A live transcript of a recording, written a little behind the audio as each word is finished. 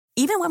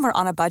Even when we're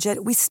on a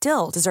budget, we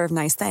still deserve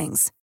nice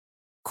things.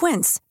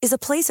 Quince is a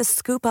place to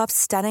scoop up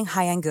stunning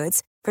high-end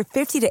goods for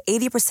 50 to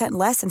 80%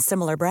 less than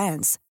similar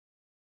brands.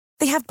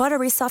 They have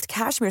buttery soft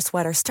cashmere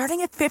sweaters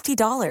starting at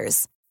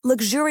 $50,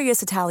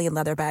 luxurious Italian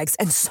leather bags,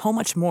 and so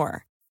much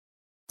more.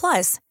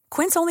 Plus,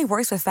 Quince only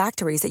works with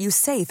factories that use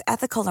safe,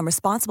 ethical, and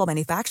responsible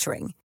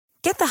manufacturing.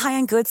 Get the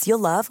high-end goods you'll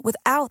love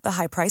without the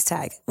high price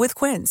tag with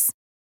Quince.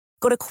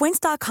 Go to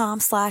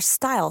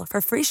quince.com/style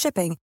for free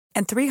shipping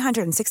and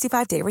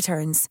 365-day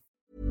returns.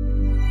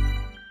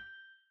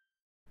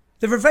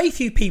 There are very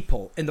few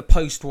people in the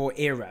post-war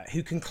era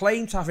who can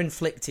claim to have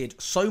inflicted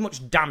so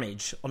much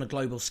damage on a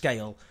global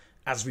scale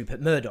as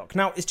Rupert Murdoch.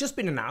 Now, it's just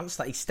been announced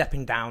that he's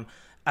stepping down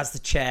as the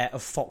chair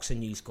of Fox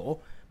and News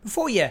Corp.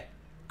 Before you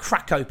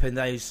crack open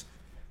those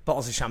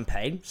bottles of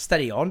champagne,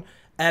 steady on.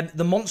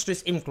 The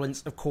monstrous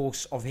influence, of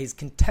course, of his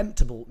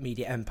contemptible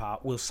media empire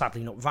will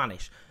sadly not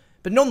vanish.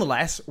 But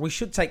nonetheless, we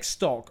should take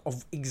stock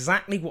of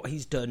exactly what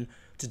he's done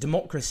to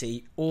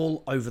democracy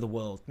all over the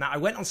world. Now, I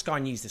went on Sky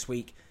News this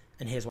week,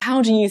 and here's what...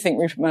 How do you think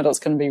Rupert Murdoch's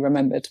going to be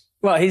remembered?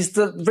 Well,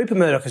 Rupert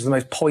Murdoch is the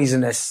most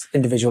poisonous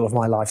individual of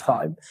my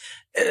lifetime.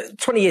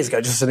 20 years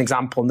ago, just as an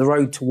example, on the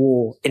road to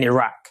war in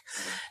Iraq,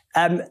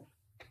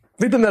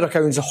 Rupert Murdoch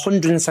owns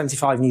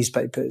 175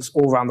 newspapers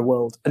all around the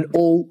world, and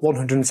all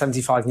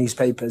 175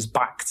 newspapers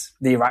backed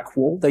the Iraq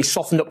war. They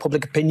softened up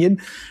public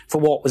opinion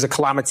for what was a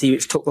calamity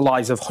which took the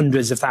lives of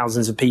hundreds of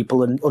thousands of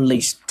people and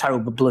unleashed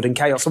terrible blood and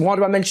chaos. And why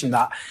do I mention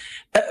that?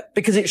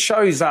 Because it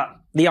shows that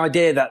the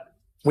idea that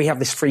we have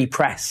this free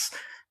press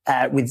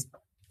with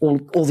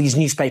all these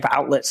newspaper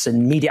outlets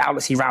and media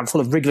outlets around full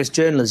of rigorous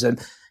journalism,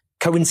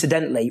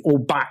 coincidentally, all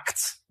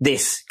backed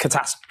this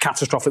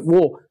catastrophic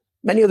war.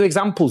 Many other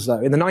examples, though,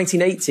 in the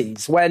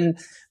 1980s, when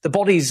the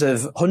bodies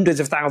of hundreds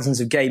of thousands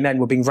of gay men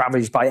were being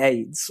ravaged by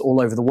AIDS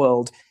all over the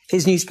world,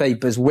 his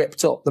newspapers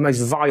whipped up the most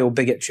vile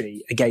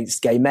bigotry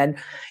against gay men.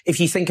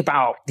 If you think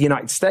about the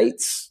United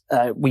States,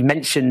 we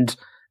mentioned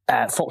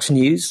Fox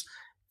News,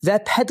 their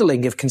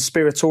peddling of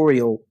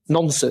conspiratorial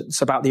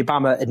nonsense about the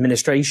Obama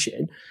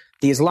administration,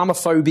 the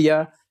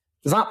Islamophobia,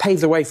 that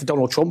paved the way for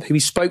Donald Trump, who he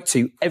spoke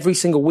to every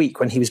single week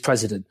when he was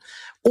president.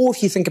 Or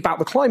if you think about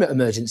the climate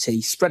emergency,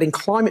 spreading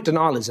climate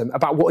denialism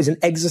about what is an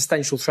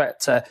existential threat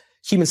to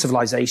human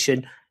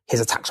civilization,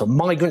 his attacks on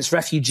migrants,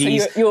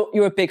 refugees. So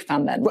you're a big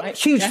fan then, right?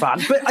 Huge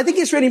fan. But I think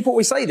it's really important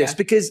we say this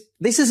because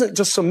this isn't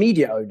just some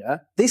media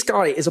owner. This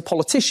guy is a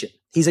politician.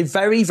 He's a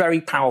very,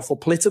 very powerful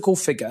political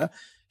figure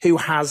who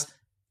has,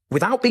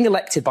 without being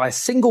elected by a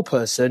single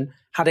person,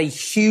 had a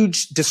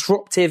huge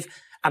disruptive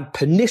and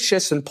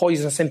pernicious and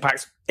poisonous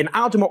impact in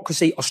our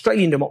democracy,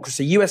 Australian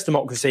democracy, US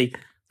democracy,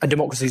 and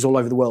democracies all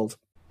over the world.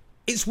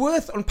 It's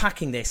worth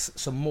unpacking this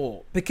some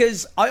more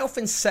because I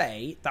often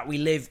say that we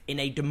live in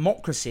a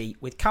democracy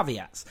with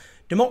caveats.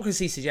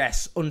 Democracy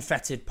suggests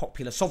unfettered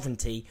popular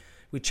sovereignty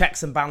with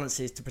checks and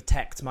balances to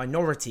protect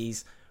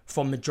minorities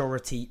from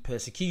majority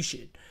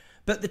persecution.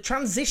 But the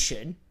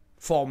transition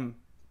from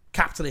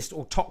capitalist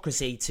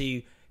autocracy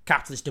to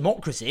capitalist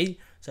democracy,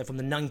 so from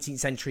the 19th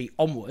century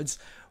onwards,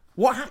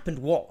 what happened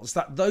was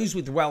that those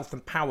with wealth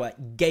and power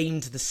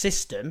gained the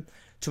system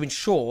to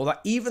ensure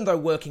that even though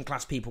working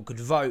class people could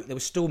vote, there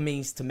was still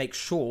means to make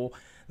sure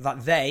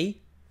that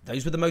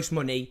those with the most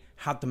money,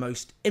 had the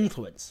most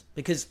influence.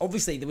 Because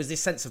obviously there was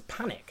this sense of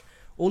panic.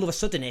 All of a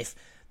sudden, if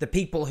the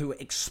people who were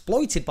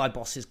exploited by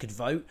bosses could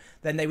vote,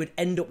 then they would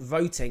end up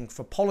voting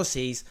for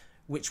policies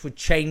which would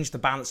change the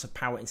balance of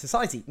power in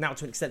society. Now,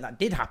 to an extent, that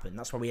did happen.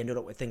 That's why we ended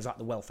up with things like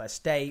the welfare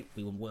state,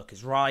 we won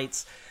workers'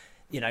 rights,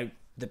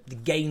 the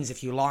gains,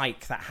 if you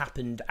like, that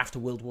happened after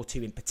World War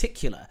II in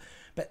particular.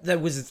 But there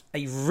was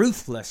a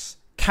ruthless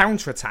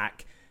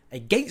counterattack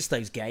against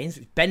those gains,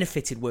 which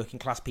benefited working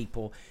class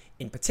people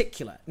in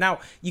particular. Now,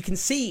 you can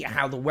see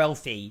how the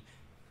wealthy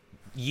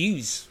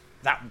use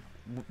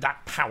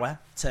that power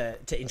to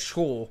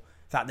ensure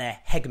that their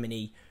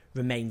hegemony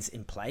remains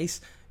in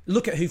place.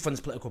 Look at who funds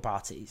political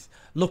parties.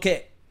 Look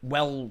at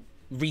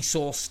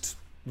well-resourced,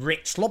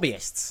 rich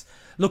lobbyists.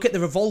 Look at the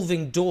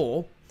revolving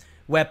door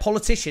where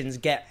politicians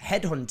get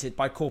headhunted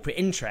by corporate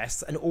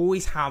interests and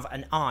always have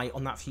an eye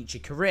on that future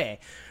career.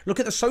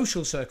 Look at the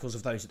social circles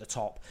of those at the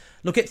top.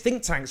 Look at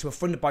think tanks who are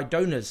funded by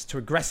donors to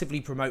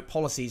aggressively promote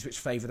policies which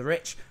favour the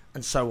rich,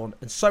 and so on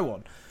and so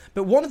on.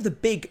 But one of the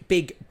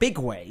big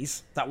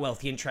ways that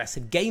wealthy interests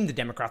have gained the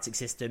democratic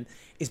system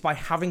is by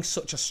having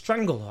such a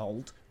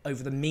stranglehold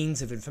over the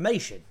means of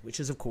information, which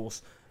is, of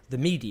course, the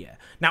media.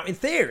 Now, in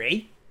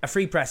theory, a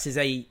free press is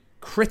a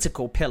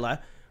critical pillar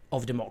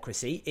of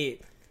democracy.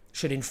 It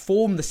should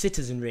inform the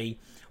citizenry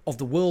of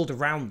the world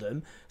around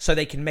them so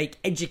they can make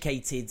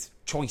educated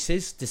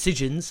choices,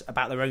 decisions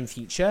about their own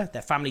future,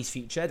 their family's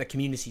future, their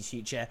community's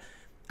future,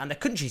 and their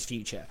country's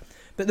future.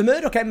 But the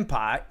Murdoch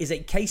empire is a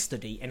case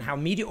study in how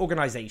media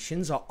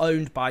organisations are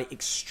owned by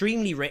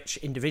extremely rich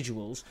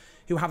individuals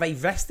who have a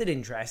vested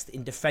interest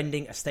in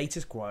defending a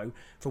status quo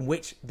from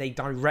which they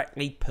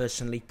directly,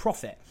 personally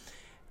profit.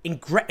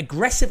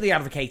 Aggressively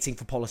advocating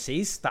for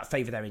policies that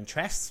favour their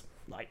interests,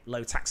 like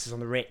low taxes on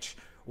the rich,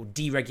 or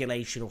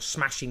deregulation, or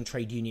smashing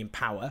trade union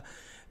power,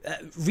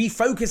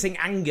 refocusing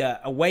anger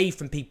away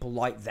from people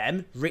like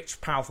them, rich,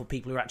 powerful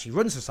people who actually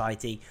run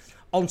society,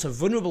 onto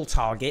vulnerable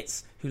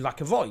targets who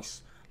lack a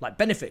voice, like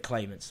benefit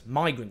claimants,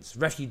 migrants,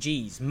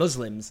 refugees,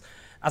 Muslims,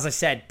 as I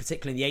said,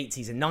 particularly in the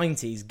 80s and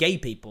 90s, gay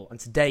people, and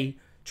today,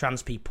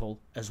 trans people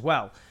as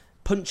well.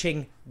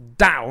 Punching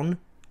down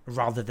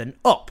rather than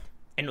up,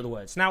 in other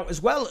words. Now,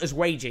 as well as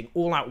waging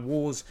all-out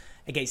wars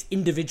against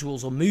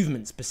individuals or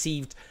movements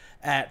perceived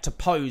to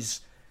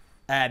pose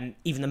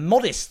even the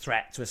modest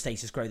threat to a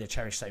status quo they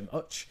cherish so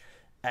much,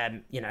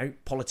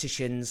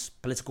 politicians,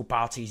 political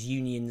parties,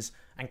 unions,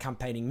 and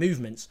campaigning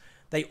movements,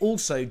 they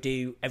also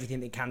do everything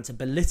they can to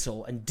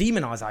belittle and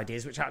demonise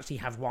ideas which actually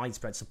have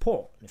widespread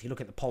support. And if you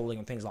look at the polling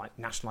on things like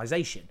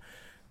nationalisation,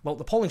 well,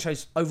 the polling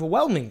shows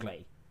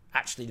overwhelmingly,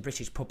 actually, the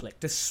British public,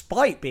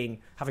 despite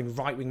having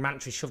right-wing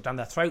mantras shoved down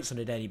their throats on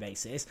a daily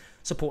basis,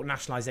 support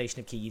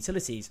nationalisation of key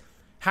utilities.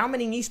 How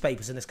many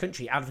newspapers in this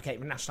country advocate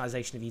for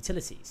nationalisation of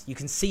utilities? You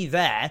can see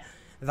there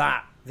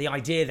that the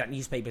idea that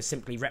newspapers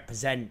simply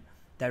represent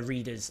their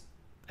readers'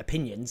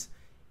 opinions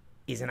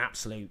is an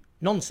absolute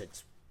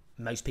nonsense.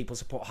 Most people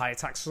support higher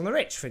taxes on the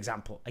rich, for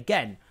example.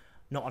 Again,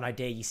 not an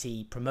idea you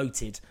see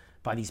promoted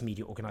by these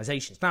media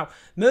organisations. Now,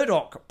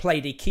 Murdoch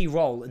played a key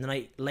role in the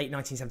late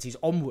 1970s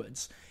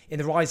onwards in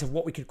the rise of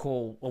what we could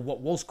call, or what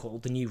was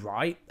called, the New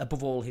Right,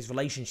 above all his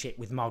relationship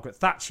with Margaret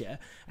Thatcher,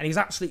 and he was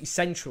absolutely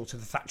central to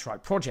the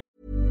Thatcherite project.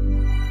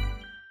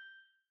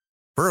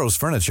 Burrow's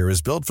furniture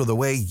is built for the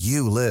way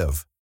you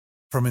live.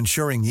 From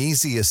ensuring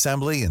easy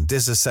assembly and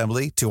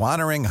disassembly to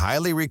honoring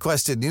highly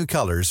requested new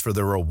colors for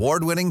their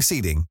award-winning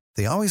seating,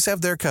 they always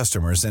have their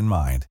customers in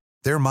mind.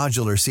 Their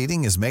modular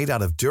seating is made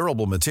out of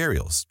durable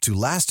materials to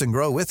last and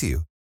grow with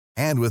you.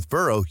 And with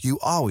Burrow, you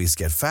always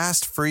get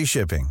fast, free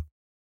shipping.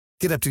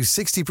 Get up to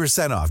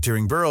 60% off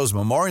during Burrow's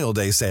Memorial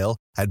Day sale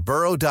at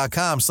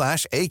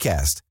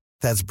burrow.com/ACAST.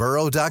 That's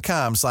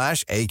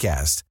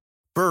burrow.com/ACAST.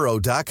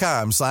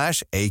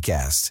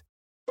 burrow.com/ACAST.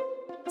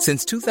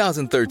 Since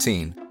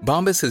 2013,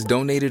 Bombas has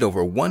donated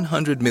over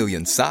 100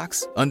 million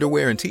socks,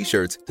 underwear, and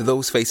T-shirts to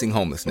those facing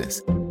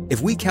homelessness. If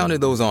we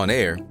counted those on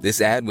air,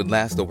 this ad would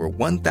last over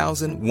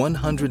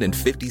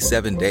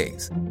 1,157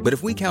 days. But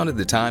if we counted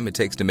the time it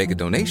takes to make a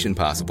donation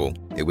possible,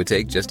 it would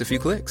take just a few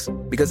clicks.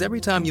 Because every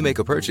time you make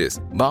a purchase,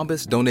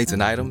 Bombas donates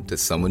an item to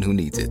someone who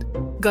needs it.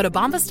 Go to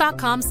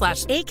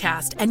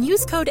bombas.com/ACAST and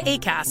use code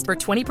ACAST for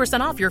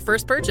 20% off your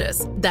first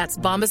purchase. That's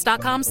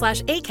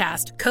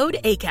bombas.com/ACAST, code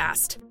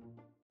ACAST.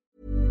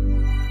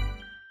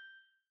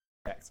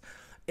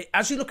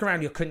 As you look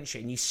around your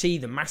country and you see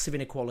the massive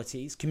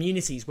inequalities,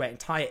 communities where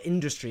entire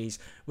industries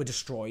were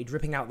destroyed,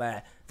 ripping out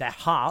their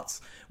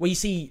hearts, where you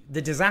see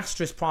the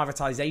disastrous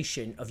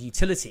privatisation of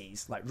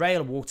utilities like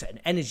rail, water and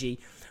energy,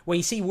 where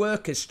you see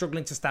workers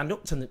struggling to stand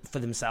up for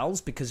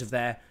themselves because of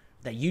their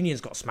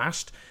unions got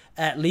smashed,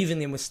 leaving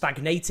them with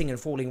stagnating and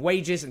falling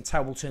wages and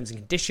terrible terms and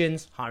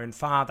conditions, hire and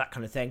fire, that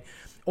kind of thing,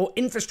 or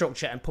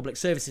infrastructure and public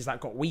services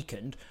that got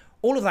weakened.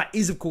 All of that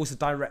is, of course, a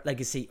direct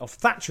legacy of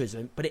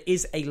Thatcherism, but it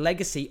is a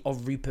legacy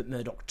of Rupert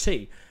Murdoch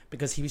too,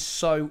 because he was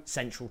so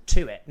central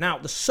to it. Now,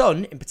 The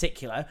Sun, in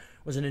particular,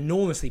 was an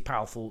enormously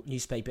powerful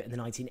newspaper in the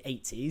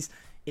 1980s.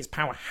 Its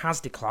power has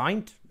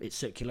declined, its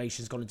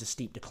circulation has gone into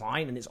steep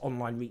decline, and its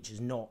online reach is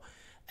not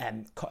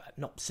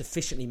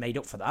sufficiently made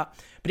up for that.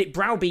 But it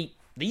browbeat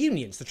the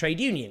unions, the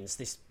trade unions,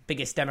 this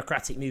biggest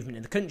democratic movement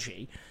in the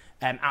country,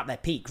 at their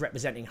peak,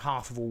 representing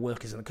half of all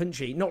workers in the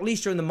country, not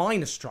least during the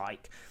miners'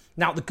 strike.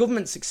 Now, the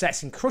government's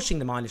success in crushing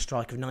the miners'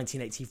 strike of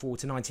 1984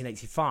 to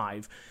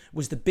 1985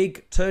 was the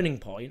big turning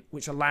point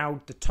which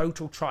allowed the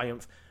total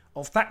triumph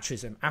of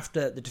Thatcherism.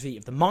 After the defeat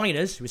of the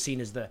miners, who were seen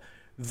as the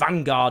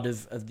vanguard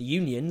of the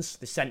unions,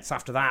 the sense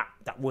after that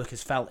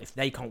workers felt if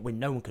they can't win,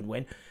 no one can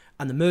win,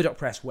 and the Murdoch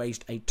press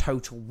waged a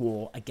total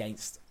war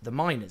against the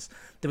miners.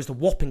 There was the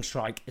Wapping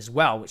strike as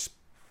well, which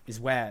is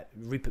where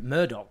Rupert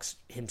Murdoch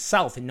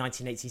himself in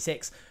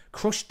 1986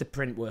 crushed the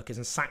print workers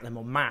and sacked them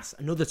en masse,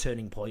 another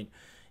turning point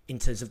in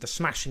terms of the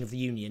smashing of the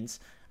unions.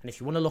 And if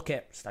you want to look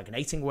at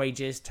stagnating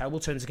wages, terrible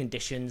terms and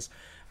conditions,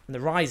 and the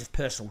rise of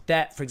personal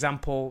debt, for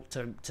example,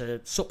 to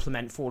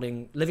supplement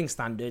falling living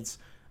standards,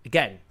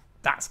 again,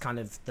 that's kind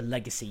of the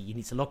legacy you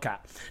need to look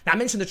at. Now, I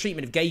mentioned the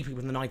treatment of gay people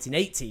in the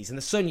 1980s, and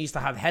The Sun used to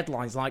have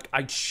headlines like,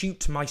 "I'd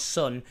shoot my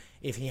son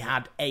if he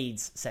had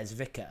AIDS," says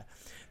Vicar.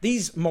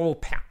 These moral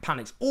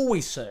panics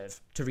always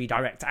serve to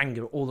redirect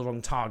anger at all the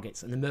wrong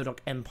targets, and the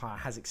Murdoch empire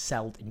has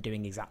excelled in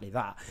doing exactly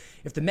that.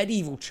 If the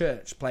medieval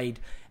church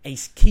played a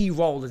key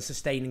role in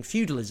sustaining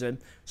feudalism,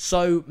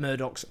 so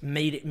Murdoch's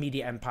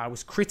media empire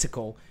was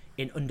critical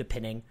in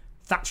underpinning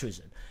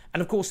Thatcherism.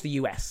 And of course the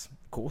US,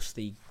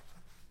 the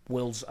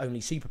world's only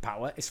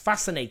superpower, is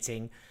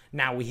fascinating.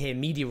 Now we hear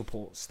media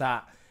reports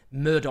that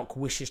Murdoch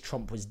wishes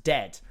Trump was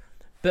dead.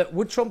 But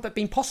would Trump have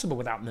been possible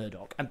without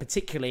Murdoch, and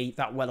particularly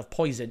that well of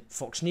poison,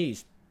 Fox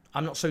News?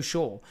 I'm not so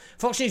sure.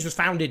 Fox News was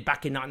founded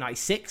back in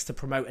 1996 to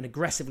promote an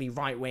aggressively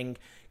right-wing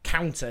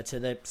counter to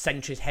the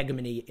centrist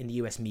hegemony in the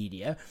US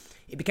media.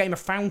 It became a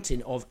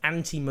fountain of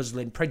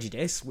anti-Muslim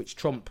prejudice, which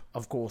Trump,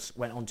 of course,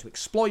 went on to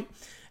exploit,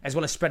 as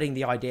well as spreading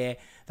the idea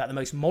that the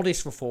most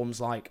modest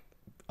reforms like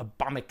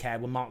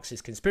Obamacare were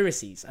Marxist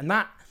conspiracies. And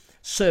that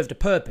served a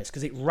purpose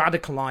because it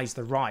radicalized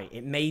the right.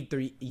 It made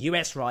the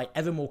US right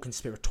ever more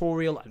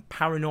conspiratorial and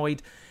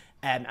paranoid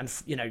and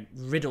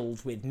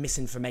riddled with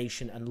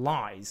misinformation and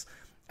lies.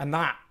 And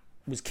that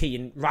was key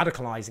in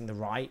radicalizing the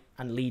right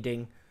and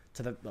leading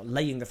to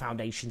laying the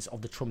foundations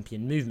of the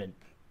Trumpian movement.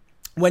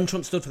 When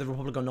Trump stood for the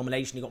Republican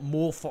nomination, he got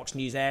more Fox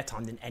News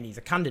airtime than any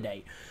other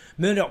candidate.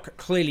 Murdoch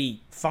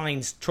clearly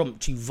finds Trump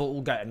too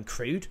vulgar and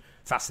crude.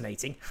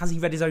 Fascinating. Has he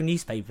read his own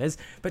newspapers?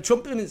 But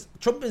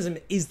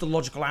Trumpism is the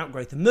logical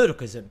outgrowth of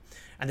Murdochism,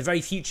 and the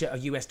very future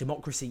of US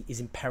democracy is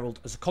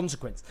imperiled as a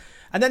consequence.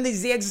 And then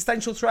there's the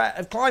existential threat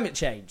of climate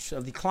change,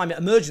 of the climate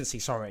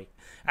emergency,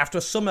 After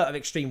a summer of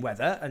extreme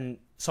weather, and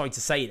sorry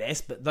to say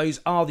this, but those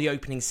are the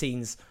opening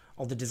scenes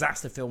of the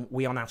disaster film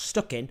we are now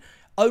stuck in.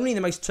 Only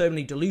the most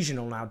terminally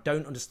delusional now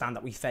don't understand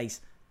that we face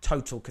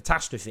total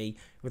catastrophe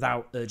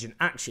without urgent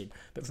action.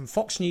 But from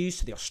Fox News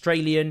to The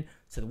Australian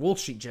to the Wall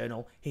Street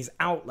Journal, his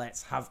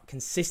outlets have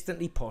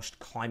consistently pushed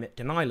climate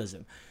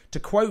denialism. To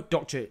quote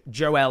Dr.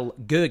 Joel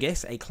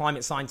Gergis, a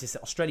climate scientist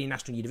at Australian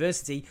National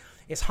University,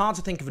 it's hard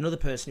to think of another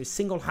person who's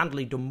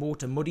single-handedly done more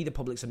to muddy the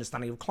public's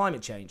understanding of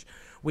climate change.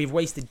 We've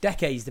wasted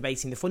decades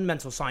debating the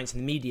fundamental science in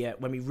the media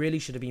when we really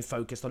should have been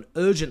focused on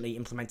urgently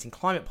implementing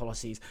climate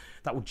policies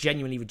that will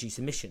genuinely reduce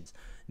emissions.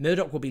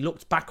 Murdoch will be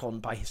looked back on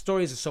by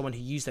historians as someone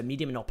who used their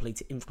media monopoly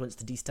to influence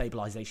the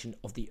destabilisation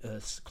of the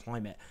Earth's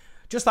climate.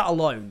 Just that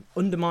alone,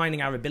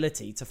 undermining our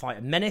ability to fight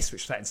a menace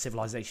which threatens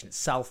civilization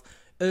itself,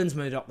 earns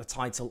Murdoch the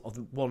title of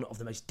one of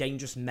the most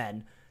dangerous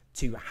men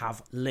to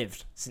have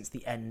lived since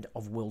the end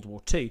of World War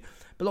II.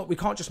 But look, we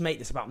can't just make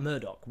this about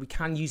Murdoch. We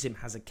can use him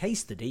as a case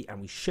study, and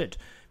we should.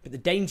 But the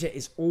danger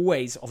is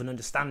always of an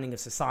understanding of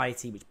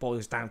society which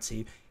boils down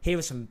to, here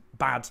are some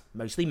bad,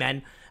 mostly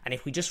men, and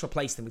if we just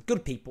replace them with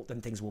good people,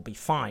 then things will be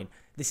fine.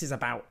 This is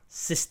about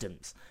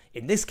systems.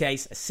 In this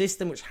case, a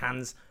system which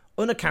hands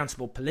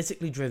unaccountable,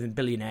 politically driven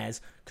billionaires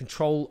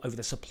control over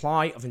the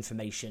supply of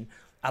information,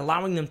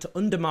 allowing them to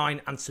undermine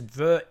and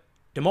subvert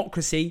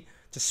democracy,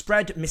 to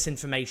spread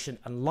misinformation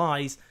and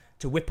lies,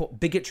 to whip up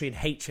bigotry and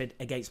hatred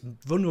against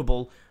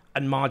vulnerable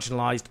and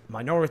marginalised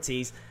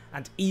minorities,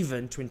 and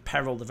even to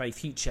imperil the very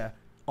future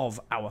of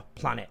our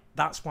planet.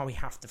 That's why we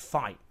have to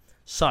fight.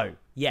 So,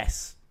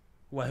 yes,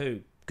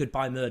 woohoo,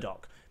 goodbye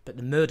Murdoch. But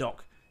the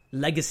Murdoch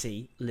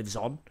legacy lives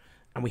on,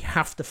 and we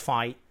have to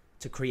fight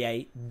to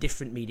create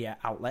different media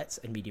outlets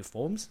and media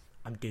forms.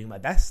 I'm doing my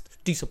best.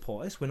 Do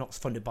support us. We're not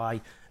funded by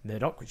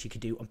Murdoch, which you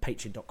can do on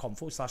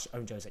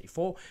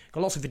patreon.com/OwenJones84.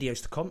 Got lots of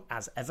videos to come,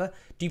 as ever.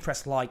 Do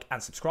press like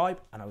and subscribe,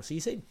 and I will see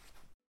you soon.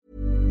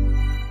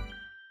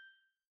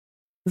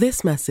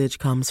 This message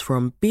comes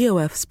from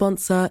BOF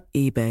sponsor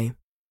eBay.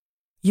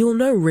 You'll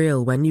know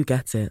real when you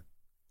get it.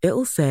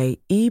 It'll say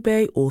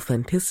eBay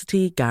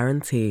Authenticity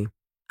Guarantee.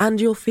 And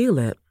you'll feel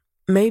it.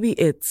 Maybe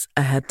it's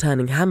a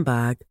head-turning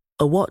handbag,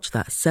 a watch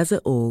that says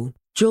it all,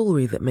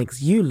 jewelry that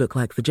makes you look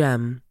like the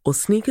gem, or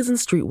sneakers and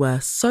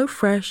streetwear so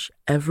fresh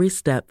every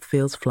step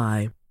feels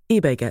fly.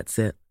 eBay gets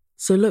it.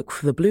 So look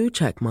for the blue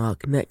check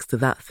mark next to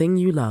that thing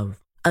you love,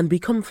 and be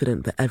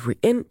confident that every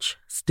inch,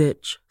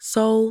 stitch,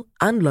 sole,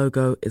 and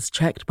logo is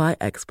checked by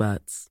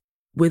experts.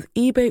 With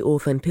eBay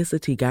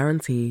Authenticity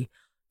Guarantee,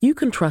 you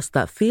can trust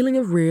that feeling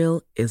of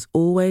real is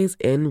always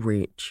in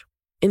reach.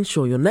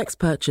 Ensure your next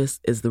purchase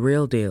is the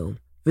real deal.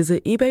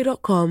 Visit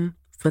ebay.com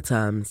for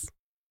terms.